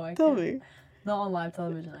myself. No, I Tell can't. me. Not on live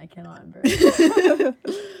television. I cannot embarrass myself.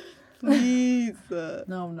 Please.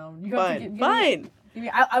 No. You have to give me- Fine. Give me,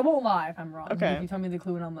 I won't lie if I'm wrong. Okay. If you tell me the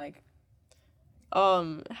clue and I'm like,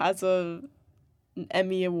 Has an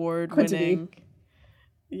Emmy Award Quincy. winning.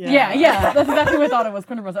 yeah. That's exactly what I thought it was.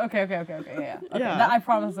 Quinter Bros. Okay, yeah. Okay, Yeah. That, I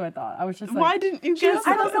promise what I thought. I was just like, Why didn't you guess?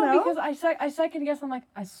 I don't know SNL? because I second guess. I'm like,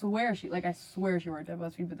 I swear she worked at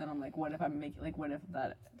BuzzFeed, but then I'm like, what if what if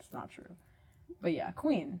that it's not true? But yeah,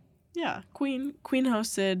 Queen. Yeah, Queen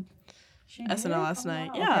hosted She SNL did? last Oh,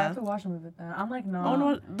 night. wow. Yeah. Okay, I have to watch some of it then. I'm like, no. Oh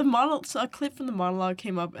no! A clip from the monologue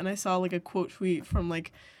came up, and I saw like a quote tweet from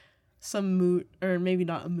like some moot, or maybe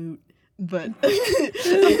not a moot, but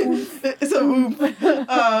it's a oof.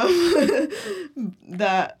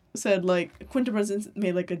 That said like Quinta Brunson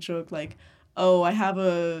made like a joke like, oh, I have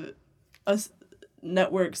a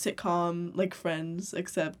network sitcom like Friends,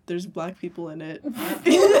 except there's black people in it.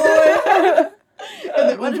 And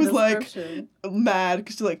then What Oof a was like description. mad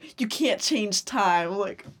because she's like, you can't change time.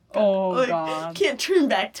 Like, Oh like, God. can't turn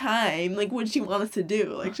back time. Like, what did she want us to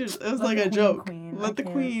do? Like, it was Let like the a queen joke. queen. I Let the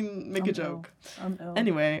can't. queen make I'm a joke. I'm ill.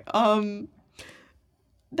 Anyway,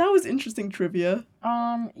 that was interesting trivia.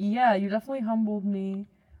 Yeah, you definitely humbled me.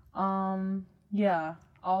 Yeah,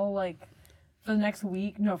 I'll like for the next 2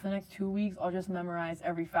 weeks, I'll just memorize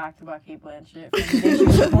every fact about Kate Blanchett from the day she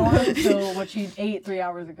was born till what she ate 3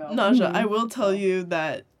 hours ago. Naja, I will tell you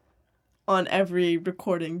that on every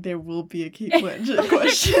recording there will be a Kate Blanchett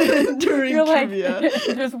question during You're like, trivia.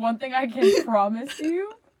 there's one thing I can promise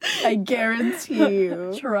you. I guarantee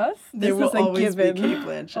you. Trust. There This will is a always be given. Kate Oh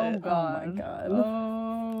Blanchett. God. Oh my God.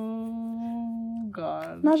 Oh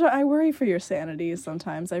God. Naja, I worry for your sanity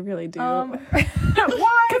sometimes. I really do. Why?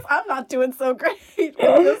 Because I'm not doing so great with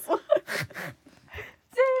this one.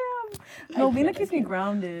 Damn. No, Lena keeps me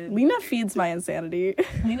grounded. Lena feeds my insanity.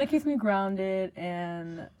 Lena keeps me grounded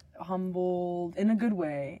and humbled in a good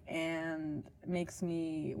way, and makes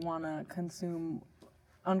me want to consume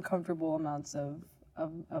uncomfortable amounts of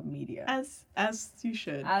media. As you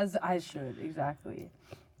should. As I should, exactly.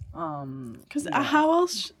 Because yeah. how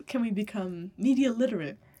else can we become media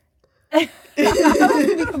literate? How do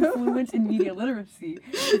we become fluent in media literacy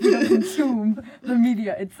if we don't consume the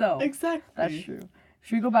media itself? Exactly. That's true.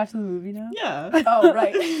 Should we go back to the movie now? Yeah. Oh,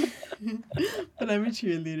 right. But I'm a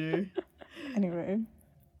cheerleader. Anyway.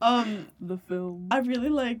 The film. I really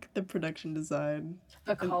like the production design.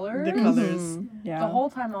 The colors? The colors. Yeah. The whole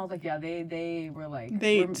time I was like, yeah, they were like,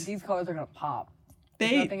 Date. these colors are gonna pop.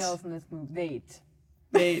 There's Date. nothing else in this movie. Date.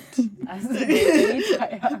 Date. As the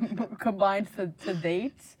date combined to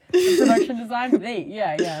date. The production design. Date.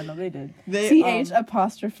 Yeah. No, they did. They TH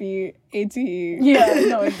apostrophe ATE. Yeah.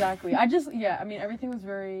 No, exactly. I mean, everything was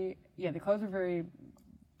very. Yeah, the colors were very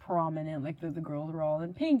prominent. Like the girls were all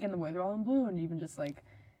in pink and the boys were all in blue, and even just like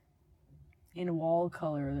in wall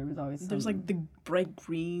color, there was always there's like the bright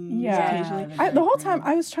green. Yeah. occasionally. The whole time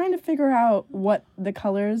I was trying to figure out what the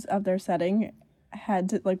colors of their setting had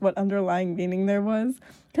to, like, what underlying meaning there was,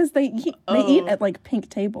 because they eat Oh. at like pink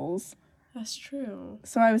tables. That's true.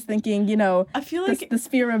 So I was thinking, you know, I feel like the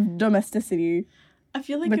sphere of domesticity, I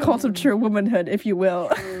feel like the cult of true womanhood, if you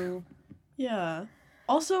will. Yeah.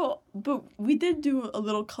 Also, but we did do a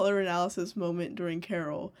little color analysis moment during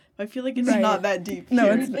Carol. I feel like it's Right. not that deep. No,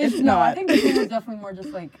 here. it's no, I not. think this one was definitely more just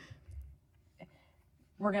like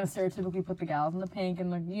we're gonna stereotypically put the gals in the pink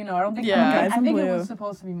and like I don't think Yeah. Guys I in think it blue. was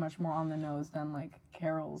supposed to be much more on the nose than like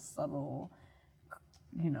Carol's subtle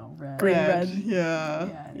red. Green, red. Yeah.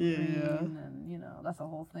 Yeah, Yeah. green, and that's a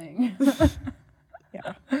whole thing.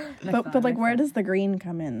 Yeah. Next But time, like, next where time. does the green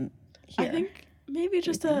come in here? I think maybe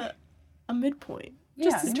just a midpoint.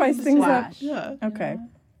 just to maybe spice a things up. splash, Yeah. Okay.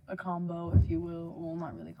 a combo, if you will. Well,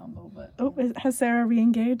 not really combo, but Oh, has Sarah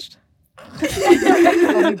re-engaged?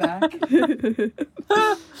 I'll be back.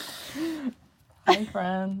 Hi,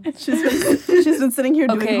 friend. She's been sitting here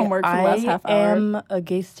doing homework for the last half hour. I am a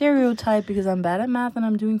gay stereotype because I'm bad at math and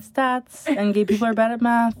I'm doing stats, and gay people are bad at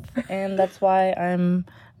math, and that's why I'm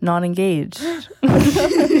not engaged.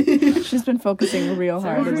 She's been focusing real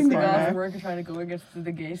hard in Doing the the girls' corner work and trying to go against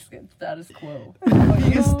the gay status quo.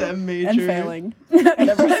 Being a STEM major. and failing. at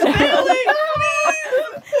every step.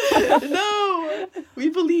 No, we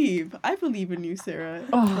believe. I believe in you, Sarah.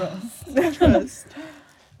 Oh. Trust.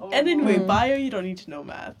 And anyway, bio, you don't need to know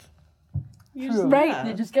math. You True. Right. yeah.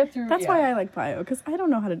 They just get through. That's why I like bio, because I don't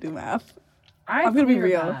know how to do math. I'm gonna be clear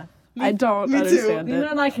real. math. I don't me too. understand You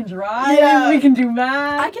it. and I can drive. Yeah. We can do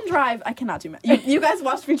math. I can drive. I cannot do math. You guys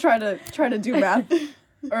watched me try to do math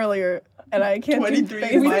earlier, and I can't do 23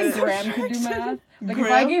 basic We minus- think Graham can do math. Like if I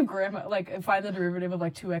Graham? gave Graham find the derivative of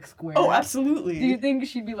 2x squared. Oh, absolutely. Do you think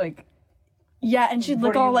she'd be like? Yeah, and she'd What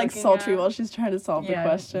look are all you like looking sultry at? while she's trying to solve the Yeah,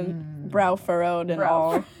 question, brow furrowed and Brow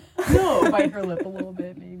all. No, Bite her lip a little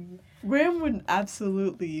bit, maybe. Graham would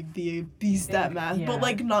absolutely be a beast at math, Yeah.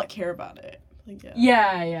 but not care about it.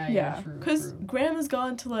 Yeah. True. Because true. Graham has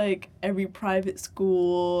gone to every private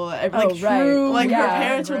school, every Oh, right. true, her Yeah.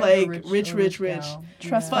 parents are Graham's a rich. gal.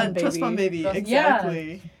 Trust Yeah. fund Trust fund baby, Trust-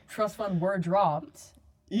 exactly. Trust fund were dropped.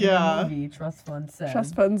 Yeah. In the movie, trust fund said.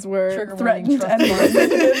 Trust funds were Trigger warning, threatened trust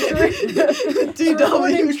and fund. Trigger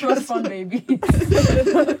warning, DW trust fund babies.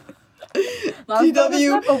 DW, Not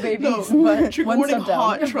babies, no, but trigger one warning, step down.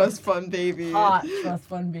 hot trust fund baby. hot trust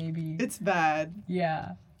fund baby. It's bad.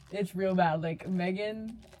 Yeah, it's real bad. Like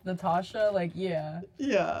Megan, Natasha, yeah.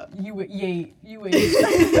 Yeah. You wait. Yay.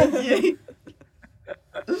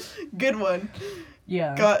 Good one.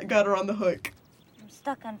 Yeah. Got her on the hook. I'm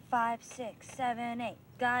stuck on 5, 6, 7, 8.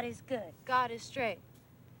 God is good. God is straight.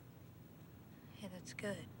 Yeah, that's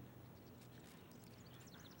good.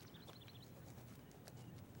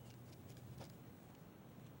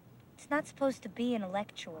 It's not supposed to be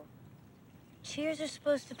intellectual. Cheers are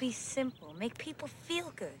supposed to be simple, make people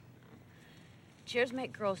feel good. Cheers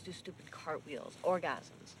make girls do stupid cartwheels.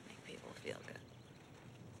 Orgasms make people feel good.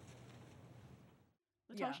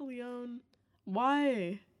 Natasha Lyonne.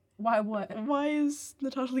 Why? Why what? Why is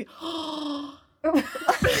Natasha Lyonne?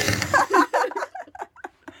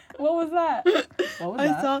 What was that? What was I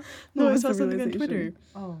that? saw What I was saw the something on realization? Twitter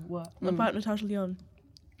Oh, what? about Natasha Lyonne.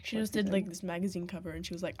 She just did this magazine cover and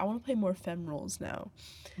she was like, I want to play more femme roles now.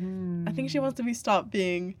 I think she wants to be stopped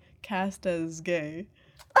being cast as gay.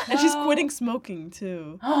 And she's quitting smoking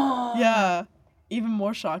too. Yeah. Even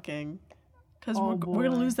more shocking. Because Oh, we're gonna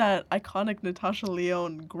boy. lose that iconic Natasha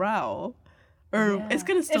Lyonne growl. Or Yeah. it's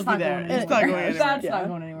gonna still be there. Going It's not going anywhere. anywhere. That's Yeah. not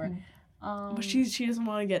going anywhere. But she doesn't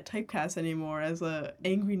want to get typecast anymore as a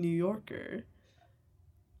angry New Yorker.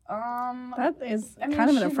 That is I mean, kind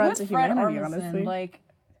of an she's affront to with Fred humanity, Armisen, honestly.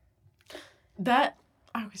 That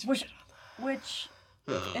I was Which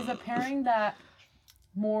is a pairing that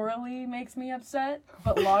morally makes me upset,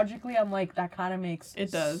 but logically I'm like, that kind of makes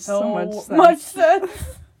It does. so So much much sense.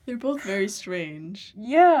 sense. They're both very strange.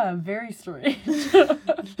 Yeah, very strange.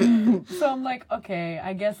 So I'm like, okay,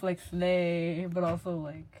 I guess slay, but also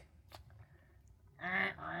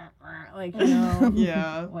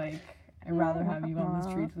Yeah. I'd rather have you on the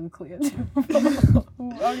streets with Clea too.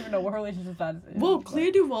 I don't even know what her relationship status is. Well, but-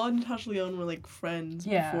 Clea Duvall and Natasha Lyonne were friends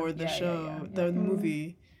Yeah, before the yeah, show, yeah. the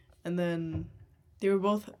movie, and then they were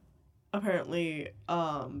both apparently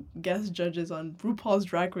guest judges on RuPaul's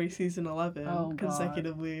Drag Race season 11 Oh, God.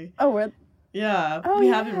 consecutively. Oh, we're Yeah, Oh, we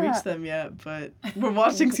haven't yeah. reached them yet, but we're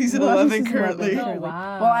watching season We're watching 11 season currently. 11 Oh,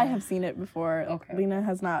 wow. Well, I have seen it before. Okay. Lena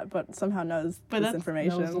has not, but somehow knows But this that's-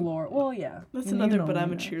 information. knows the lore. Well, yeah. That's You another, know but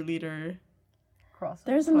I'm a Lena. cheerleader. Crossover.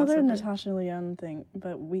 There's another Crossover. Natasha Lyonne thing,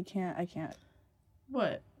 but I can't.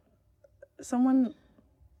 What? Someone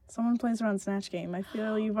plays around Snatch Game. I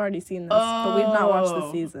feel you've already seen this, but we've not watched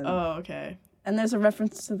the season. Oh, okay. And there's a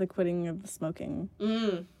reference to the quitting of the smoking.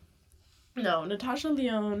 No, Natasha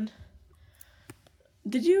Lyonne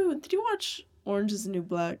Did you watch Orange Is the New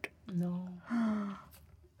Black? No.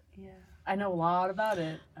 Yeah. I know a lot about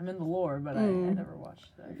it. I'm in the lore, but I never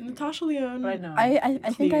watched it. Natasha Lyonne. But I know. I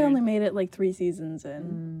think I Cleared. only made it like 3 seasons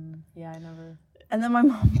in. Yeah, I never. And then my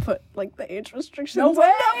mom put like the age restrictions No on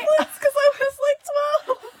way! Netflix because I was like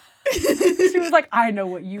 12. She was like, I know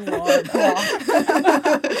what you want.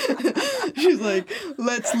 She's like,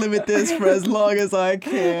 let's limit this for as long as I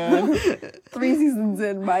can. 3 seasons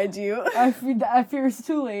in, mind you. I fear it's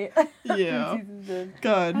too late. Yeah. 3 seasons in.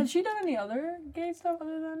 God. Has she done any other gay stuff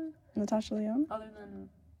Natasha Lyonne? other than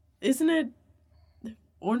Isn't it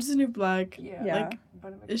Orange Is the New Black? yeah? Yeah.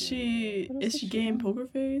 Like, is she gay in Poker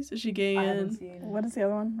Face? Is she gay I haven't in seen. What is the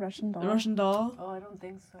other one? Russian Doll? The Russian Doll? Oh, I don't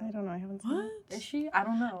think so. I don't know. I haven't seen What? it. Is she? I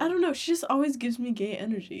don't know. I don't know. She just always gives me gay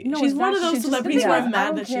energy. No, she's it's one not- of those she's just- celebrities the where thing I'm is, I mad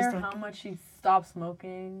don't that she's care like, how much she stops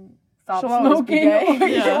smoking. Stop She'll always be smoking. gay. Or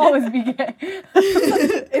Yeah. She'll always be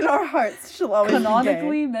gay. In our hearts, she'll always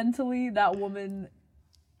Canonically, mentally, that woman.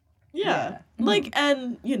 yeah. Like,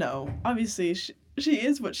 and, you know, obviously she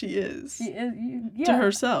is what she is She is. Yeah, to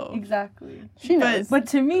herself. Exactly. be gay. She knows. But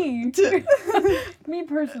to me, To me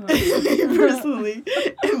personally, personally,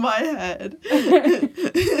 in my head,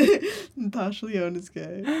 Natasha Lyonne is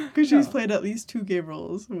gay. Because she's played at least 2 gay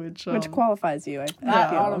roles, which qualifies you, I that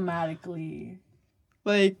feel. automatically.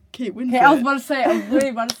 like Kate Winslet. Okay, I was literally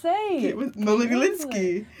about to say. Kate Melanie Winslet.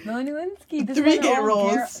 Linsky. Melanie Linsky. This 3 one, gay they're all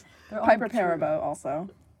roles. they're all Piper true. Perabo also.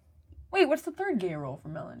 Wait, what's the 3rd gay role for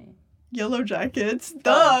Melanie? Yellow Jackets.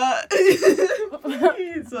 Duh.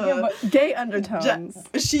 He's, Yeah, but Gay undertones.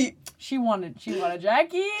 she wanted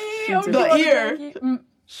Jackie. did. She The wanted ear. Jackie.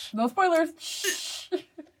 No spoilers. Shh.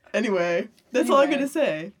 Anyway, that's all I'm Anyway. gonna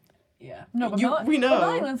say. Yeah. No, but We know. But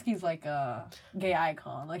Melanie Linsky's like a gay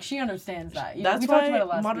icon. Like she understands that. That's we talked about why it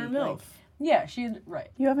last Modern week. MILF. Like, yeah, right.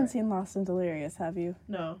 You haven't seen Lost and Delirious, have you?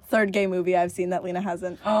 No. 3rd gay movie I've seen that Lena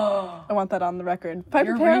hasn't. Oh. I want that on the record. Piper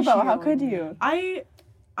You're Perabo, how ratioing could me. you?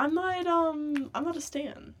 I'm not a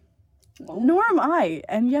stan. Nor am I,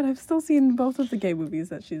 and yet I've still seen both of the gay movies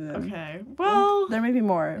that she's in. Okay. Well, There may be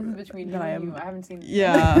more This is between you than I and am. you. I haven't seen.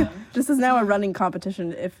 yeah. This is now a running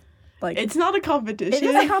competition. If like It's not a competition.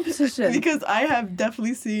 it is a competition. because I have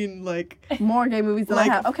definitely seen like More gay movies than Like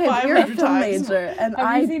I have. Okay, but you're a 500 film times. major, and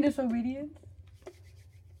Have you seen Disobedience?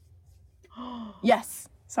 yes.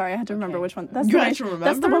 Sorry, I had to remember Okay. which one. That's You the actually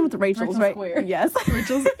That's the remember? one with Rachel's, Rachel right? Square. Yes.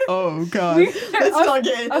 Rachel's. Oh God. Let's not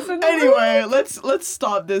get. us in the Anyway, let's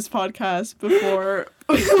stop this podcast before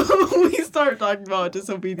we start talking about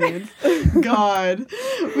disobedience. God,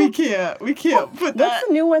 we can't put that. What's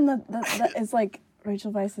the new one that is like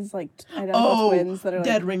Rachel Weisz's like identical twins that are like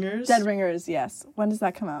Dead Ringers. Dead Ringers? Yes. When does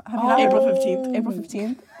that come out? Have you not April heard? 15th. April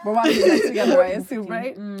 15th. We're watching that together, I assume,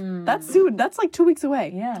 right? That's soon. That's like 2 weeks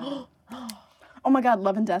away. Yeah. Oh my God,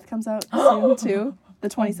 Love and Death comes out soon too. The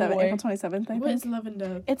 27th, boy. April 27th, I What is think. Love and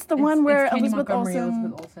Death? It's the one where Candy Elizabeth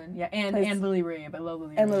Montgomery, Olsen Yeah, and plays- Lily Rabe. I love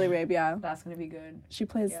Lily Rabe. and Lily Rabe, yeah. That's gonna be good. She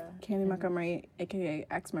plays Yeah. Candy Montgomery, aka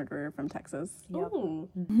ex-murderer from Texas. Yep. Oh,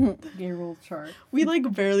 Gay rules chart. we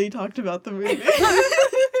like barely talked about the movie,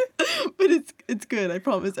 but it's good. I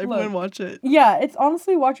promise. Everyone Look. watch it. Yeah, it's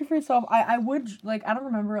honestly watch it for yourself. I would like I don't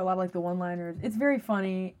remember a lot of like the one-liners. It's very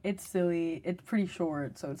funny. It's silly. It's pretty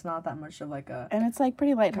short, so it's not that much of like a And it's like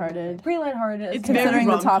pretty lighthearted. pretty lighthearted. It's Considering very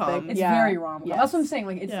the topic. rom-com. It's Yeah. very rom. Yes. That's what I'm saying.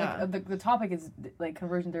 Like it's Yeah. like the topic is like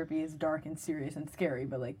conversion therapy is dark and serious and scary,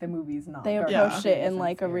 but like the movie's not. They dark and approached serious it in and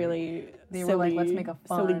like a scary. really They silly, were like, let's make a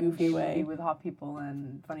fun, silly, goofy gay way. movie with hot people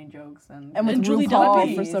and funny jokes and And with And Julie RuPaul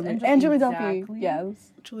Delpy. for some reason. And And Julie exactly. Delpy,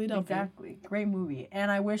 yes. Julie Delpy. Exactly. Great movie. And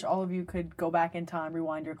I wish all of you could go back in time,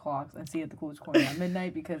 rewind your clocks, and see it at the Coolidge Corner at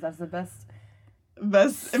midnight because that's the best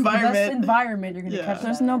Best environment. best environment you're gonna Yeah. catch.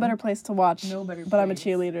 There's that no in. better place to watch, No better but I'm a place.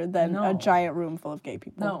 cheerleader than No. a giant room full of gay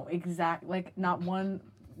people. No, exact. Like not one.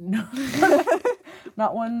 No,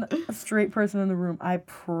 not one straight person in the room. I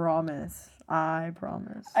promise. I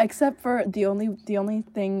promise. Except for the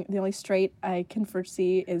only straight I can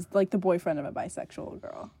foresee is like the boyfriend of a bisexual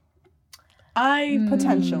girl.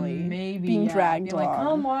 Potentially Maybe being yeah. dragged Be like, along.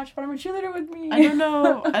 come watch, but I'm a cheerleader with me. I don't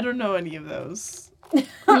know. I don't know any of those.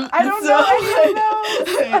 I don't know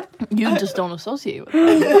any of those. You just don't associate with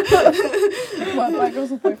them. What, black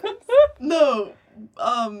girls with boyfriends? No.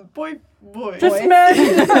 Boy. Just Boy. men.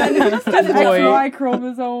 Just Boy. XY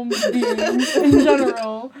chromosome beings in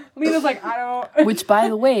general. Lena's like, I don't. Which, by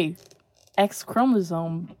the way, X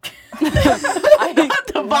chromosome.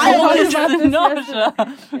 The biologist.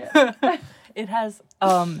 It has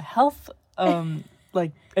health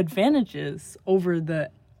like advantages over the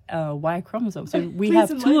Y chromosome. So we Please have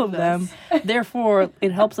 2 of enlighten them. Therefore,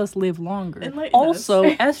 it helps us live longer. Enlighten Also,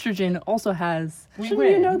 us. estrogen also has Shouldn't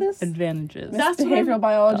you know this? advantages. That's what Behavioral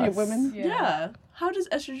biology of Us. women. Yeah. How does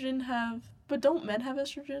estrogen have? But don't men have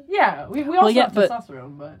estrogen? Yeah, we also yeah, have but-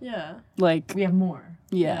 testosterone, but Yeah. Like, we have more.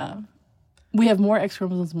 yeah. We have more X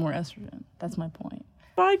chromosomes, more estrogen. That's my point.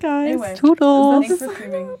 Bye, guys. Anyway, Toodles. thanks for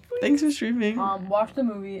streaming. Thanks for streaming. Watch the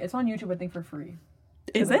movie. It's on YouTube, I think, for free.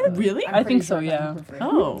 Is it? really? I'm I pretty think so, sure it's yeah. for free.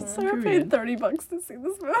 Oh, Sarah period. paid $30 to see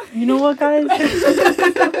this movie. You know what, guys?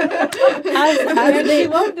 She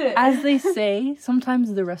loved it. As they say,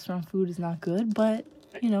 sometimes the restaurant food is not good, but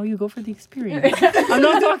you know, you go for the experience. I'm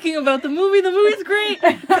not talking about the movie. The movie's great.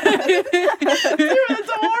 That's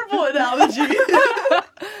a horrible analogy.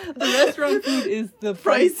 The restaurant food is the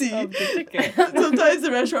price Pricey. of the ticket. Sometimes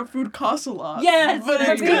the restaurant food costs a lot. Yes, but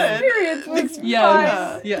it's The good. experience was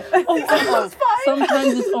Yes. fine. Yeah. Oh,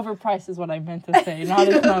 sometimes it's overpriced is what I meant to say. Not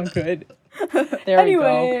it's not good. There we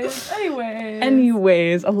go.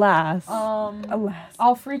 Anyways, alas. Alas.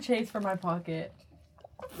 I'll free Chase for my pocket.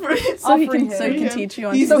 So he free can him. so he can teach you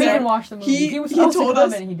on He's So he there. can watch the movie. He was supposed told to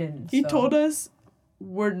come us- and he didn't. He so. told us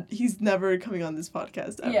he's never coming on this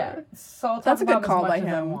podcast ever. Yeah. So I'll talk That's a good about him call as by much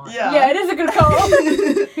as I him. want. Yeah. Yeah, it is a good call.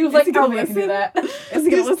 He was like, he gonna probably I can do listen? that. Is he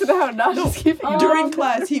gonna listen to how not just keeping During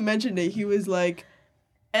class, he mentioned it. He was like,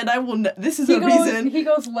 and I will. This is He a reason He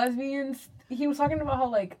goes lesbians. He was talking about how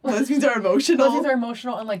like lesbians are emotional. lesbians are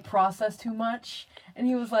emotional and like process too much. And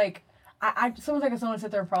he was like, I someone's like I just want to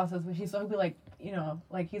sit there and process, but he'll be like, you know,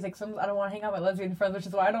 like he's like, I don't want to hang out with lesbian friends, which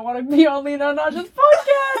is why I don't want to be on Lena Not Just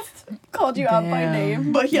podcast. called you out by Damn.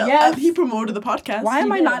 name. But Yes. he promoted the podcast. Why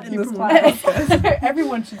am I did. not in He this promoted class?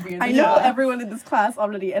 Everyone should be in this. I know Yeah. everyone in this class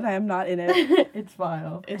already, and I am not in it. It's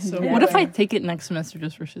vile. It's so. Yeah. What if I take it next semester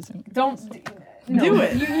just for shizing? Don't Do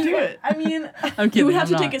it. You Do it. I mean, I'm kidding. You would have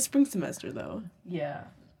I'm to take not. a spring semester though. yeah.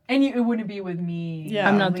 And it wouldn't be with me. Yeah.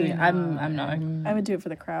 I'm not Lena, doing. I'm not. I would do it for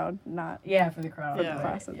the crowd, not Yeah, for the crowd. For the right,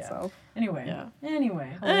 class yeah. itself. Anyway. Yeah.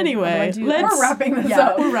 Anyway. Anyway, do? let's. We're wrapping this Yeah.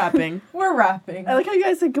 up. We're wrapping. We're wrapping. I like how you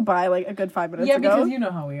guys said goodbye like a good 5 minutes Yeah, ago. because you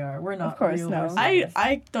know how we are. We're not. Of course, real no. horses.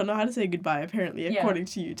 I don't know how to say goodbye. Apparently, Yeah. according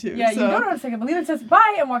to you too. Yeah, so. you don't know how to say goodbye. Lena says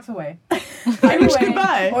bye and walks away. Irish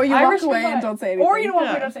goodbye. Or you Irish walk away goodbye. and don't say anything. Or you walk away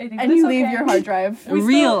Yeah. and don't say anything. and but you it's leave okay. your hard drive. We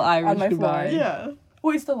Real still- Irish on my goodbye. floor. Yeah.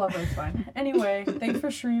 We still love her. It's fine. Anyway, thanks for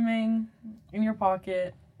streaming in your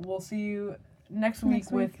pocket. We'll see you next week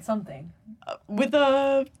with something. With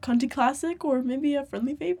a country classic or maybe a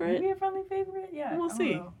friendly favorite. Maybe a friendly favorite. Yeah, We'll I don't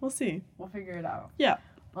see. know. We'll see. We'll figure it out. Yeah.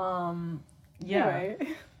 Yeah. Anyway.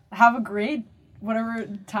 Have a great whatever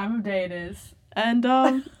time of day it is. And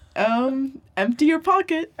empty your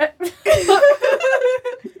pocket.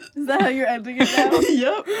 Is that how you're ending it now?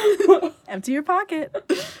 Yep. Empty your pocket.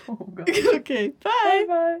 Oh god. Okay. Bye.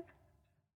 Bye.